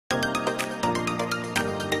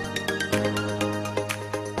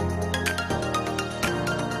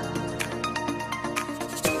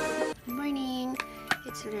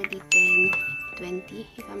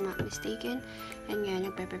mistaken. And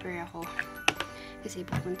ngayon, nagpe-prepare ako. Kasi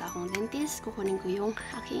pupunta akong dentist. Kukunin ko yung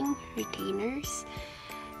aking retainers.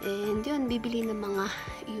 And yun, bibili ng mga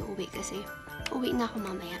iuwi kasi uwi na ako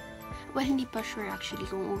mamaya. Well, hindi pa sure actually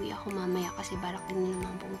kung uwi ako mamaya kasi balak din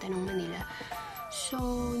naman pumunta ng Manila. So,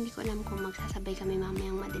 hindi ko alam kung magsasabay kami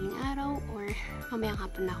mamayang madaling araw or mamayang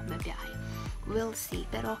hapon na ako babiyahe. We'll see.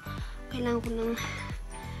 Pero, kailangan ko nang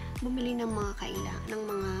bumili ng mga ng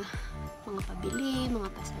mga pabili, mga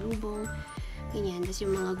pasalubong, ganyan. Tapos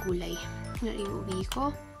yung mga gulay na iuwi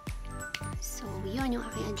ko. So, yun yung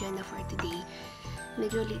aking agenda for today.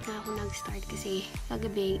 Medyo late na ako nag-start kasi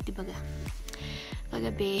kagabi, diba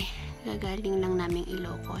kagabi, gagaling lang naming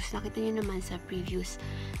Ilocos. Nakita nyo naman sa previous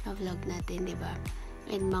na vlog natin, diba?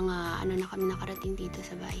 And mga, na kami nakarating dito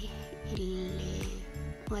sa bahay.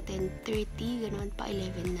 Mga 10:30, ganoon pa,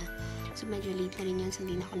 11 na. So, medyo late na rin yun. So,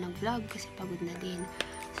 hindi na ako nag-vlog kasi pagod na din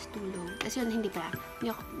sa tulog. Kasi yun, hindi pala.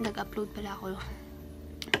 Nag-upload pala ako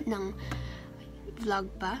ng vlog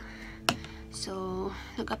pa. So,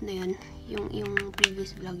 nag-up na yun. Yung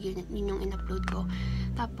previous vlog, yun yung in-upload ko.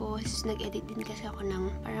 Tapos, nag-edit din kasi ako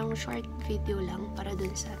ng parang short video lang para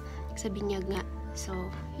dun sa binyag nga. So,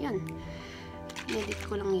 yun. In-edit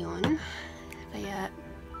ko lang yun. Kaya,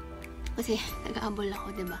 kasi nag-aabol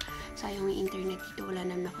ako, diba? Sayang yung internet dito. Wala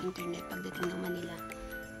naman ako internet pagdating ng Manila.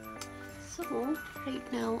 So, right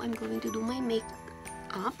now, I'm going to do my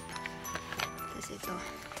makeup. Kasi ito,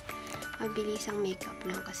 mabilisang makeup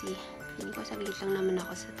lang kasi hindi ko saglit lang naman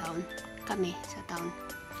ako sa town. Kami sa town.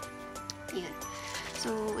 Ayan.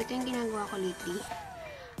 So, ito yung ginagawa ko lately.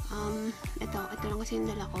 Ito lang kasi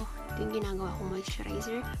yung dala ko. Ito yung ginagawa kong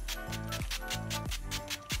moisturizer.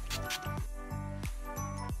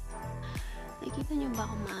 Nakikita nyo ba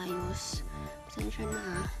kung maayos? Pasensya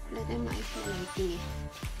na. Wala tayong maayos na lighting eh.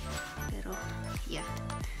 Pero, yeah.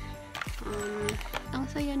 Ang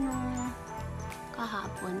saya nung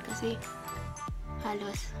kahapon kasi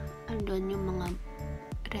halos andun yung mga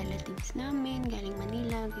relatives namin galing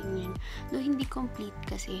Manila, ganyan. Though hindi complete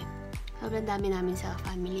kasi sobrang dami namin sa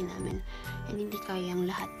family namin and hindi kayang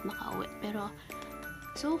lahat makauwi. Pero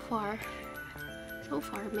so far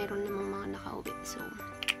meron namang mga nakauwi. So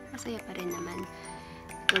masaya pa rin naman.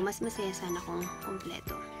 So mas masaya sana kung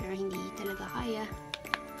kompleto. Pero hindi talaga kaya.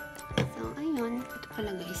 So ayun, ito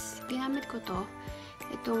pala guys. Ginamit ko to.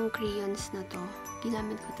 Itong crayons na to,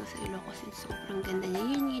 ginamit ko to sa Ilocos. Sobrang ganda niya.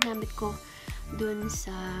 Yun yung ginamit ko dun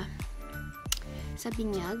sa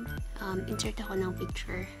binyag. Insert ako ng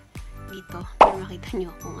picture dito para makita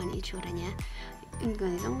nyo kung ano itsura niya. And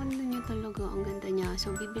guys, ang ganda niya talaga. Ang ganda niya.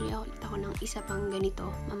 So, bibili ako ng isa pang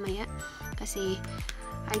ganito mamaya. Kasi,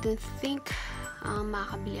 I don't think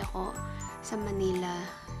makakabili ako sa Manila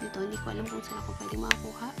dito. Hindi ko alam kung saan ako pwede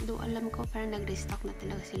makakuha. Though alam ko parang nag-restock na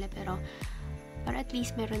talaga sila. Pero, para at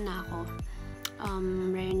least meron na ako.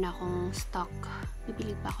 Meron na akong stock.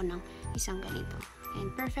 Bibili pa ako ng isang ganito. And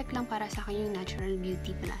perfect lang para sa akin yung natural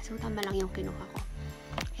beauty pala. So, tama lang yung kinuha ko.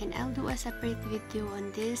 And I'll do a separate video on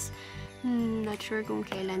this. Not sure kung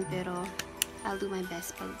kailan, pero I'll do my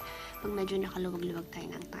best pag medyo nakaluwag-luwag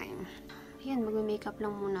tayo ng time. Ayan, mag-makeup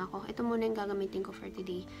lang muna ako. Ito muna yung gagamitin ko for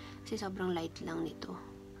today. Kasi sobrang light lang nito.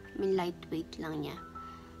 I mean, lightweight lang niya.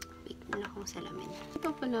 Wait, muna akong salamin. Ito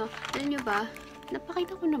pala, alam nyo ba,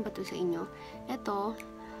 napakita ko na ba ito sa inyo? Ito,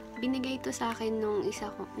 binigay ito sa akin nung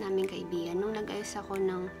isa naming kaibigan. Nung nag-ayos ako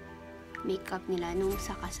ng makeup nila, nung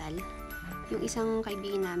sa kasal. Yung isang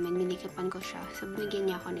kaibigan namin, minikapan ko siya. So, binigyan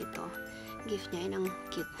niya ako nito. Gift niya, yun ang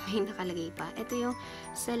cute. May nakalagay pa. Ito yung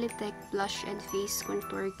Celitech Blush and Face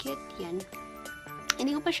Contour Kit. Yan.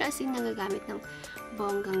 Hindi ko pa siya as in nagagamit ng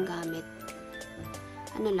bonggang gamit.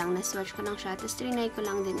 Ano lang, na-swatch ko lang siya. Tapos, trinay ko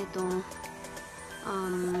lang din itong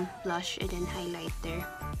blush and then highlighter.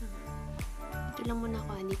 Ito lang muna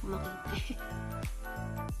ako, hindi ko makita.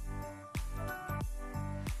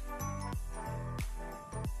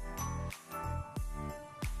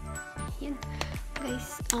 Yan.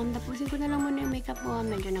 Guys, tapusin ko na lang muna yung makeup ko.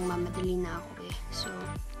 Medyo nang mamadali na ako eh. So,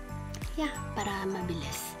 yeah, para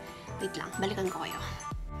mabilis. Wait lang, balikan ko kayo.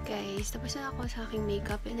 Guys, tapos na ako sa aking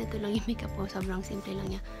makeup. And ito lang yung makeup ko. Sobrang simple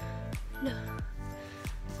lang niya. Hala,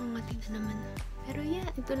 ang mati na naman. Pero yeah,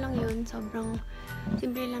 ito lang yun. Sobrang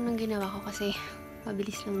simple lang ng ginawa ko kasi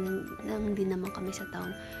mabilis lang din naman kami sa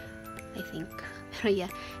town, I think. Pero yeah,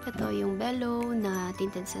 ito yung Bello na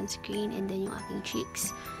tinted sunscreen and then yung aking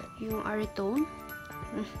cheeks. Yung Aretone.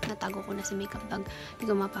 Natago ko na sa makeup bag. Hindi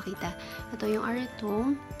ko mapakita. Ito yung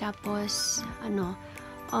Aretone. Tapos,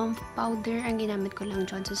 powder. Ang ginamit ko lang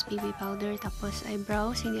Johnson's BB powder. Tapos,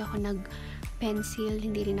 eyebrows. Hindi ako nag-pencil.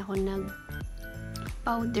 Hindi rin ako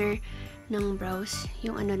nag-powder ng brows.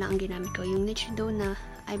 Yung lang ang ginamit ko. Yung Nichido na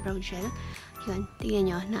eyebrow gel. Yun, tingnan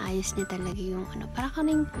nyo, naayos niya talaga yung ano,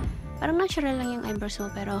 parang natural lang yung eyebrows mo,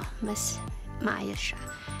 pero mas maayos siya.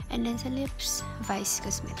 And then sa lips, Vice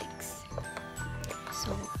Cosmetics.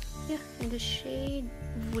 So, yeah, in the shade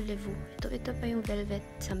Voulez-vous. Ito pa yung velvet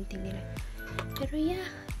something nila. Pero yeah,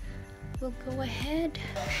 we'll go ahead.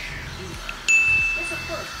 Yes, of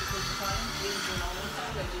course, because the client is an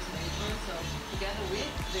all-time legislation, so together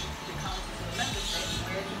with the councils of the member states,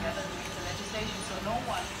 we're together with the legislation, so no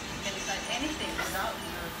one can decide anything without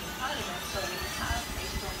the European Parliament, so we have a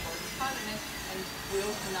strong voice in Parliament, and we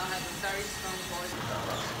also now have a very strong voice.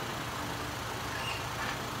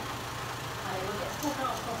 I will get called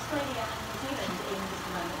out from Australia and New Zealand in this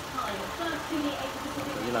moment of time. First to the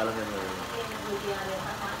Asia-Pacific region will be able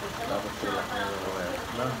to have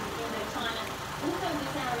China. Also,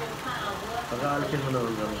 this area of cloud works very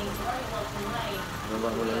welcome rain.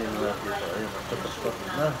 Bago lang yung mga dito. Ayun, stop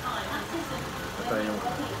na. Ito yung,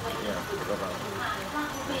 yeah, ito ba?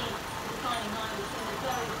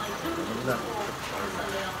 Maganda.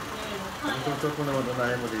 Ang tutok mo naman,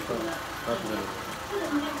 unahin mo dito. Tapos ganun.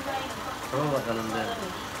 Oo, ganun din.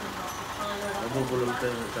 Nabubulol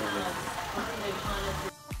tayo ng isang ganun.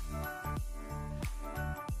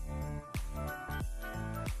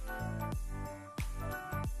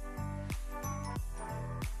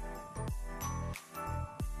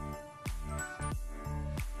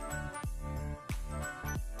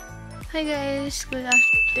 Hi guys! Good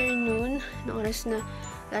afternoon. Noong oras na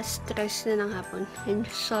last stress na ng hapon. And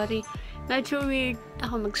sorry, medyo weird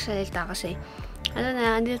ako magsalita kasi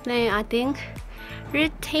andito na yung ating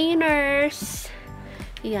retainers.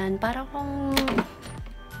 Yan, para kung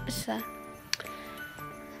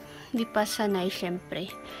hindi pa sanay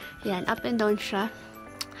syempre. Yan, up and down siya.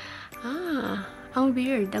 Ang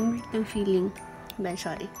weird ng feeling.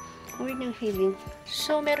 Sorry. Ang weird ng feeling.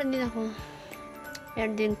 So, meron din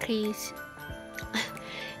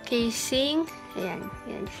casing. Ayan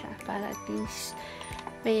siya. Para at least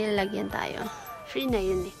may lalagyan tayo. Free na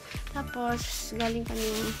yun eh. Tapos, galing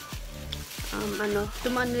kami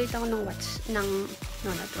dumaan ulit ako ng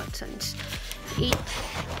not Watsons.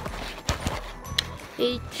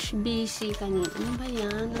 HBC kanina. Ano ba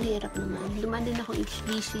yan? Ang hirap naman. Dumaan din akong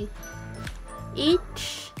HBC.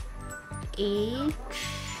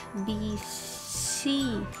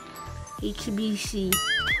 HBC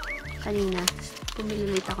kanina. Pumili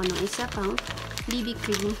ulit ako ng isa pang BB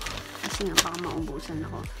cream kasi nga baka maubusan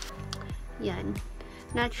ako. Yan,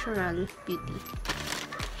 natural beauty.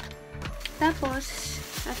 Tapos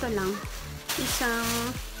ito lang, isang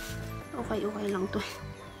okay lang to.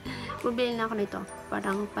 Bumili na ako nito,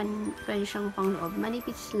 parang pwede siyang pang loob,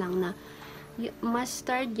 manipis lang na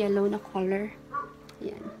mustard yellow na color.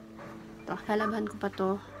 Yan, to, lalaban ko pa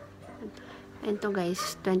to. And to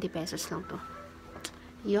guys, 20 pesos lang to.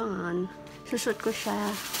 Yan. Susot ko siya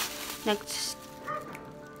next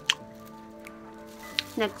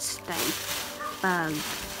time pag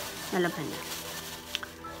nalaban na.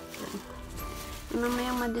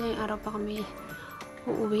 Mamayang madaling araw pa kami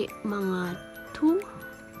uuwi, mga 2.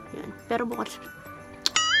 Yan. Pero bukas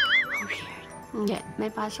weird. Hindi.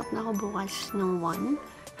 May pasok na ako bukas ng 1.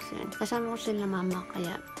 Yan. Kasama ko sila mama,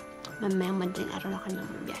 kaya mamayang madaling araw na kami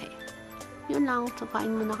magbiyahe. Yun lang. So,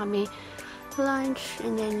 kain muna kami lunch,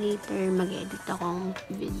 and then later mag-edit akong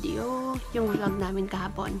video, yung vlog namin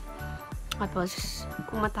kahapon. Tapos,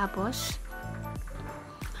 kung matapos,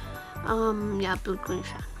 i-upload ko na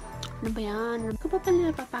siya. Ano ba yan? Kung pa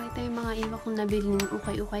pala napapakita yung mga iba kong nabili ng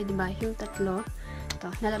ukay-ukay, diba? Yung 3.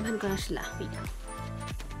 Ito, nalaban ko na sila. Wait lang.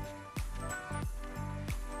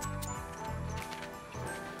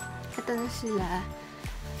 Ito na sila.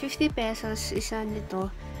 50 pesos isa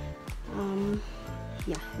nito.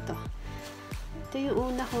 Yeah, ito. Ito yung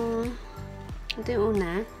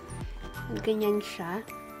una. Ganyan siya.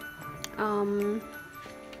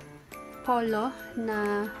 Polo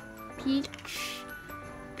na peach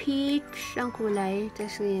ang kulay.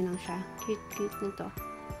 Tapos ganyan lang siya. Cute nito.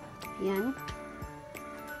 Yan.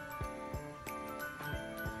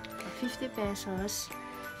 50 pesos.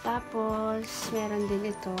 Tapos, meron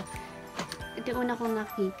din ito. Ito yung una kong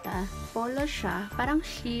nakita. Polo siya. Parang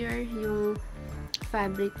sheer yung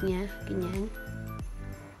fabric niya. Ganyan.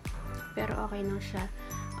 Pero okay lang siya.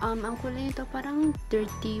 Ang kulay nito parang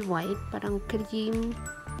dirty white. Parang cream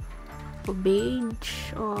o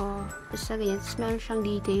beige o basta ganyan. Tapos meron siyang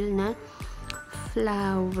detail na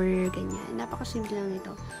flower. Ganyan. Napakasimple lang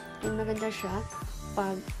ito. And maganda siya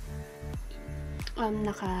pag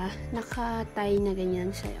naka-tie na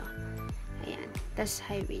ganyan sa'yo. Ayan. Tapos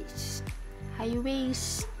high waist.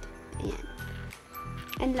 Ayan.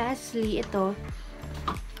 And lastly, ito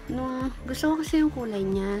Gusto ko kasi yung kulay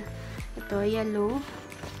niya. Ito, yellow.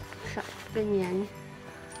 Ganyan.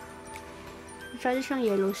 Masyado siyang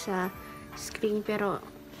yellow sa screen, pero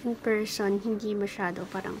in person, hindi masyado.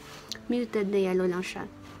 Parang muted na yellow lang siya.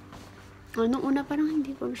 Nung una, parang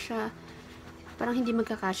hindi ko siya, parang hindi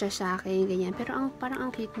magkakasya sa akin, ganyan. Pero parang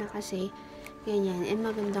ang cute na kasi, ganyan. And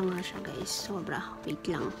maganda nga siya, guys. Sobra. Wait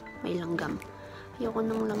lang. May langgam. Ayoko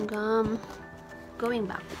ng langgam. Going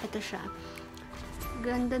back. Ito siya.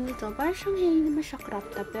 Ganda nito. Parang siyang hindi naman siya crop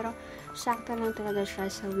top, pero sakto lang talaga siya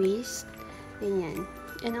sa waist. Ganyan.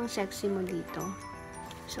 And ang sexy mo dito.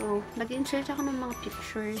 So, nag-insert ako ng mga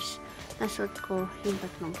pictures na suot ko yung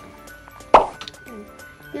tatlong to.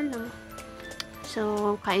 Yan lang.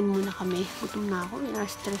 So, kain muna kami. Gutom na ako.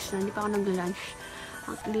 Stress na. Hindi pa ako nag-lunch.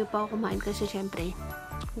 Hindi pa ako kumain kasi syempre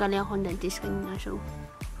galing ako ng dentist kanina. So,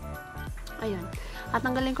 ayun. At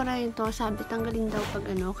tanggalin ko na rin to. Sabi, tanggalin daw pag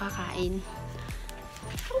kakain.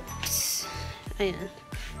 Oops. Ayan.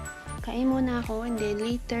 Kain muna ako and then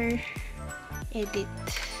later edit.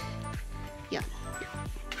 Yan.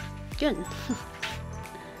 Yun.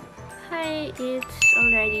 Hi, it's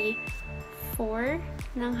already 4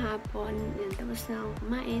 ng hapon. Yan, tapos na ako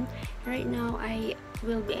kumain. Right now, I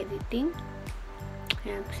will be editing.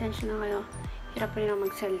 Ayan, pasensya na kayo. Hirap rin ako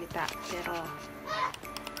magsalita. Pero,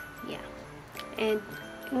 yeah. And,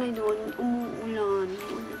 ngayon, umuulan.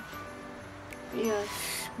 Yes,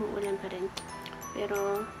 umuulan pa rin.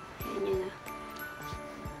 Pero, ayan yun na.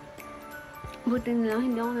 Buti na lang,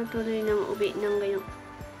 hindi ako natuloy ng uwi ng ganyan.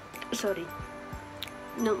 Sorry.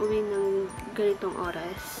 Nang uwi ng ganitong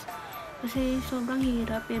oras. Kasi sobrang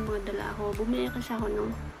hirap yung mga dala ako. Bumili kasi ako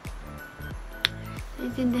ng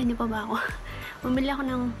naintindihan niyo pa ba ako? Bumili ako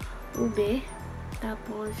ng ube.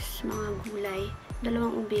 Tapos mga gulay. 2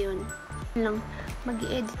 ube yun. Lang,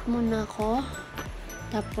 mag-i-edit muna ako.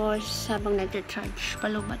 Tapos habang nag-charge,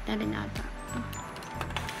 palubat na rin ata.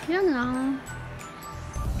 Yan lang.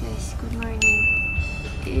 Guys, good morning.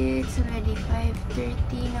 It's already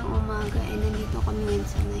 5:30 ng umaga and nandito kami ngayon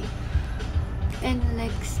sa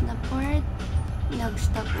NLEX na port.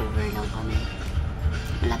 Nag-stop over lang kami.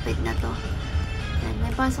 Malapit na to. And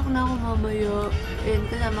may pasok na ako mamaya. And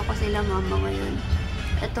kasama ko sila mama ngayon.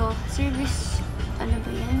 Ito, service, ano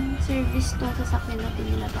ba yan? Service to sa sakyan natin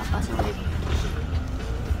nila papasaway.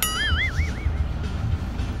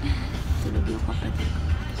 Tulog yung kapatid.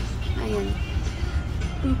 Ayan.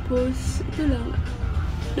 Tapos, ito lang.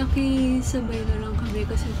 Nakisabay na lang kami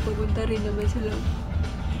kasi pupunta rin naman sila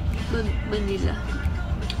Manila.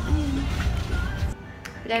 Ayan.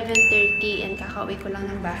 11:30 and kakauwi ko lang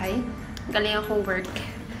ng bahay. Galing akong work.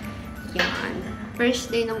 Yan.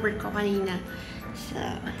 First day ng work ko kanina. So,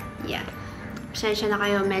 yeah. Pasensya na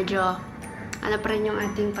kayo. Medyo ano pa rin yung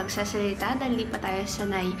ating pagsasalita dahil di pa tayo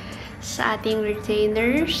sanay sa ating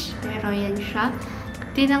retainers. Pero yan siya.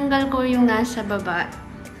 Tinanggal ko yung nasa baba.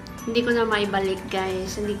 Hindi ko na maibalik,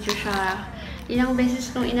 guys. Hindi ko siya, ilang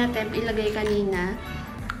beses kong inattempt ilagay kanina.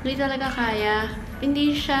 Hindi talaga kaya.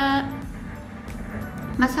 Hindi siya,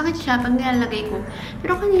 masakit siya pag nilalagay ko.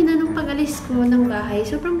 Pero kanina, nung pag-alis ko ng bahay,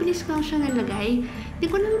 sobrang bilis ko lang siya nalagay. Hindi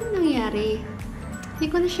ko naman nangyari. Hindi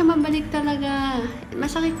ko na siya mabalik talaga.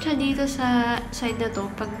 Masakit siya dito sa side na to,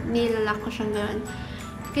 pag nilalak ko siyang gano'n.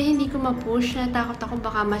 Kaya hindi ko ma-push. Natakot ako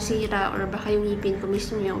baka masira or baka yung ngipin ko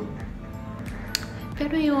mismo yung.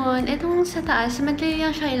 Pero yun, itong sa taas, madali lang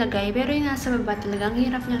siya ilagay. Pero yung nasa baba talaga, ang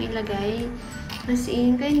hirap niyang ilagay. As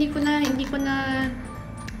in, kaya hindi ko na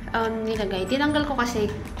nilagay. Tinanggal ko kasi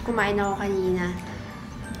kumain ako kanina.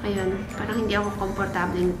 Ayun, parang hindi ako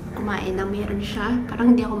komportable kumain ng meron siya.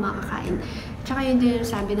 Parang hindi ako makakain. Tsaka yun din yung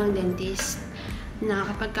sabi ng dentist na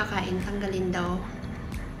kapag kakain, tanggalin daw.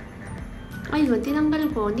 Ayun, tinanggal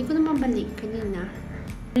ko. Hindi ko na mabalik kanina.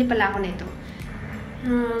 Bili pala ako nito.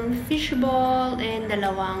 Fishball and 2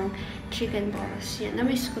 chicken balls. Yan,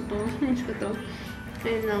 na-miss ko to. Na-miss ko to.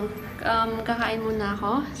 Ayun lang. Kakain muna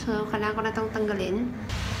ako. So, kailangan ko na itong tanggalin.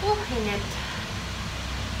 Hinit.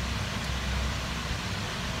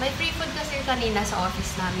 May free food kasi kanina sa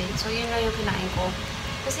office namin. So, yun lang yung kinain ko.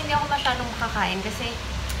 Kasi hindi ako masyadong makakain. Kasi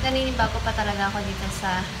naninibago pa talaga ako dito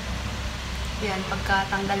sa yan,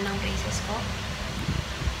 pagkatanggal ng braces ko.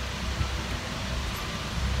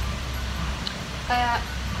 Kaya,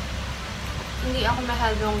 hindi ako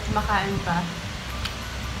masyadong kumakain pa.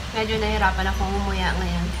 Medyo nahirapan akong umuya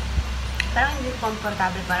ngayon. Parang hindi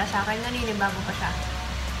komportable para sa akin. Naninibago pa siya.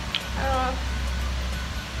 Pero,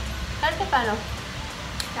 kahit pa paano,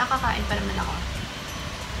 nakakain pa naman ako.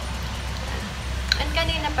 And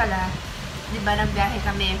kanina pala, di ba nagbiyahe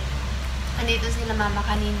kami. Andito sila mama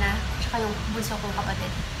kanina, tsaka yung bunso kong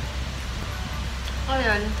kapatid.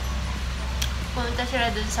 Ayun. pumunta sila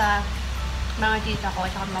dun sa mga tita ko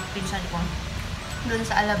at saka mga pinsan ko. Dun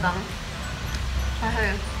sa Alabang.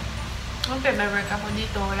 Kasi, okay, may work ako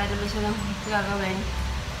dito. Wala naman silang gagawin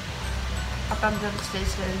kapag nag-stay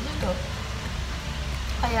sila dito.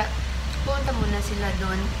 Kaya, pumunta muna sila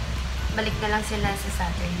dun. Balik na lang sila sa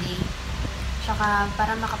Saturday. Tsaka,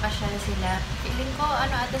 para makapasyal sila. Feeling ko,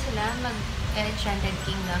 ano ata sila, mag-Enchanted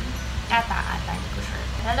Kingdom. Ata, hindi ko sure.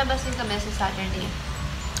 Lalabas din kami sa Saturday.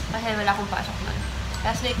 Kasi wala akong pasok nun.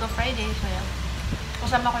 Last day ko, Friday. So, yeah.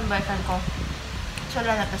 Kasama ko yung boyfriend ko. So,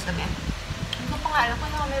 lalabas kami. Hindi ko pa nga alam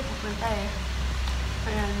kung kami pupunta eh.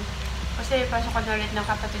 Ayan. Kasi pasok ko na ulit ng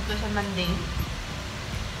kapatid ko sa Monday.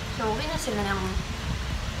 So, uwi na sila ng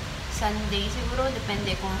Sunday. Siguro,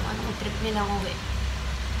 depende kung anong trip nilang uwi.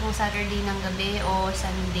 Kung Saturday ng gabi o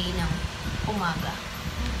Sunday ng umaga.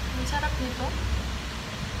 Ang sarap nito.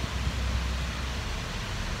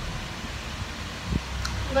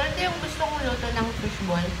 Ganito yung gusto kong luto ng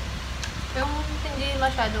fishball. Yung hindi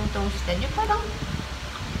masyadong toasted. Yung parang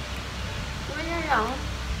wala lang.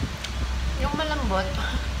 Yung malambot.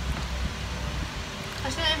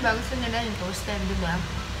 Kasi na iba, gusto nila yung toasted, diba?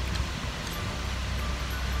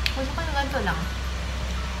 Gusto ko yung ganito lang.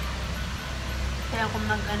 Kaya kung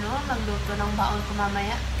magluto ng baon ko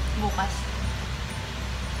mamaya, bukas.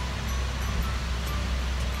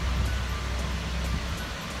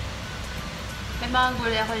 May mga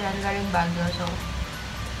gulay ako yan, galing Baguio, so,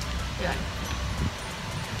 yan.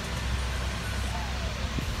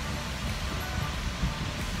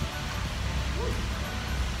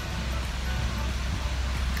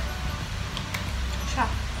 Siya.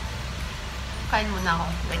 Kain muna ako.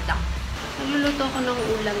 Wait lang. Nagluluto ako ng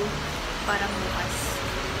ulam para bukas.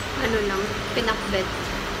 Ano lang, pinakbet.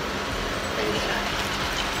 Yan siya.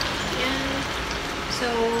 Yan. So,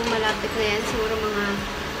 malapit na yan. Siguro mga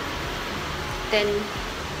 8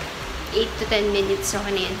 to 10 minutes.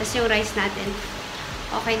 Okay na yan. Tapos yung rice natin,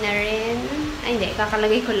 okay na rin. Ay, hindi.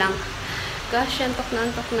 Kakalagay ko lang. Gosh, antok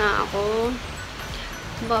na ako.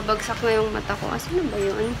 Babagsak na yung mata ko. Asan na ba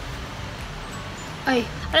yun? Ay,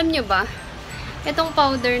 alam nyo ba? Itong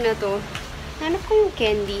powder na to, hanap ko yung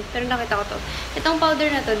candy, pero nakita ko to. Itong powder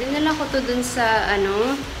na to, dinala ko to dun sa,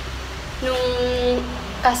 nung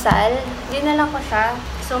kasal. Dinala ko siya.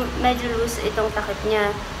 So, medyo loose itong takip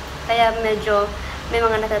niya. Kaya medyo may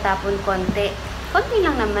mga natatapon konti. Konti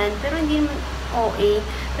lang naman, pero hindi naman OA.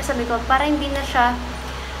 Pero sabi ko, para hindi na siya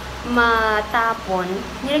matapon,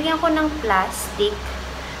 nilagyan ko ng plastic.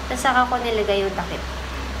 Tapos saka ko nilagay yung takip.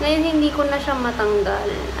 Ngayon, hindi ko na siya matanggal.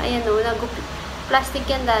 Ayan o, nagupit. Plastic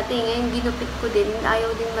yan dati. Ngayon, ginupit ko din.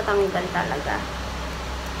 Ayaw din matanggal talaga.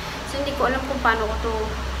 So, hindi ko alam kung paano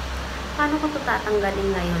ko to tatanggalin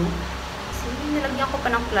ngayon. Kasi nilagyan ko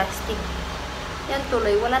pa ng plastic. Yan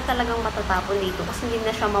tuloy. Wala talagang matatapon dito kasi hindi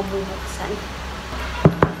na siya mabubuksan.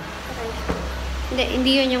 Okay.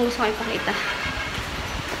 Hindi yun yung gusto ko ipakita.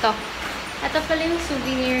 Ito. Ito pala yung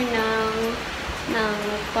souvenir ng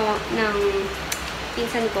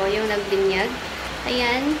pinsan ko, yung nagbinyag.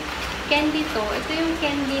 Ayan. Candy to. Ito yung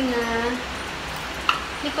candy na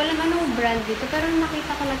hindi ko alam anong brand dito. Pero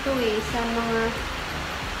nakita ko na to sa mga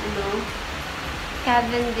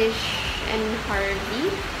Cavendish and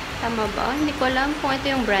Harvey. Tama ba? Hindi ko alam kung ito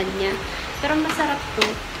yung brand niya. Pero masarap to.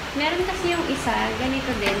 Meron kasi yung isa,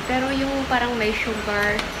 ganito din. Pero yung parang may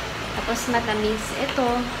sugar, tapos matamis.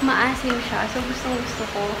 Ito, maasim siya. So, gustong-gusto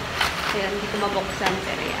ko. Ayan, hindi ko mabuksan.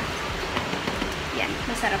 Pero yan. Yan,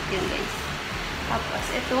 masarap yun, guys. Tapos,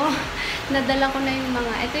 ito, nadala ko na yung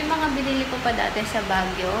ito yung mga binili ko pa dati sa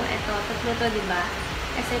Baguio. Ito, tatlo to, diba?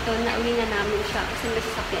 Kasi ito, nauwi na namin siya. Kasi may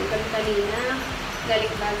sasakyan kami kanina.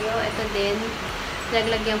 Galing Baguio. Ito din.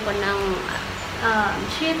 Naglagyan ko ng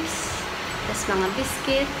chips, tapos mga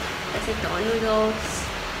biscuit, tapos ito, noodles,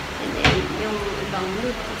 and then yung ibang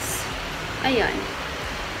noodles. Ayan.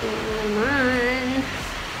 Ito naman.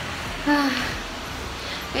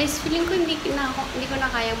 Guys, feeling ko hindi ko na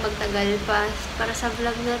kayang magtagal pa. Para sa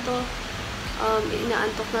vlog na to,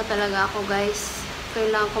 inaantok na talaga ako, guys.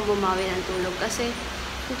 Kailangan ko bumawi ng tulog. Kasi,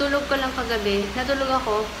 tulog ko lang kagabi. Natulog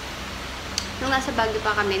ako, nung nasa Baguio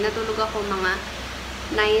pa kami, natulog ako mga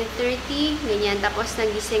 9:30, ganyan. Tapos,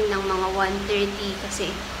 nagising ng mga 1:30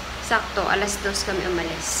 kasi sakto, alas 2 kami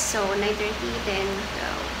umalis. So, 9:30, 10,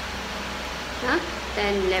 12.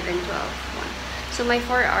 10, 11, 12, 1. So, may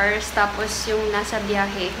 4 hours. Tapos, yung nasa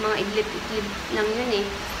biyahe, mga idlip-idlip lang yun eh.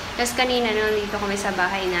 Tapos, kanina, nandito kami sa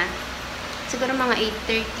bahay na siguro mga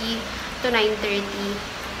 8:30 to 9:30.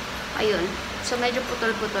 Ayun. So, medyo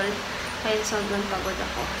putol-putol. Kaya sobrang pagod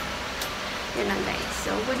ako. Yun lang, guys.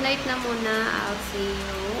 So, good night na muna. I'll see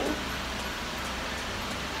you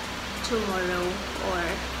tomorrow or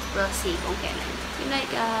we'll see kung kailan. Good night,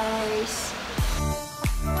 guys!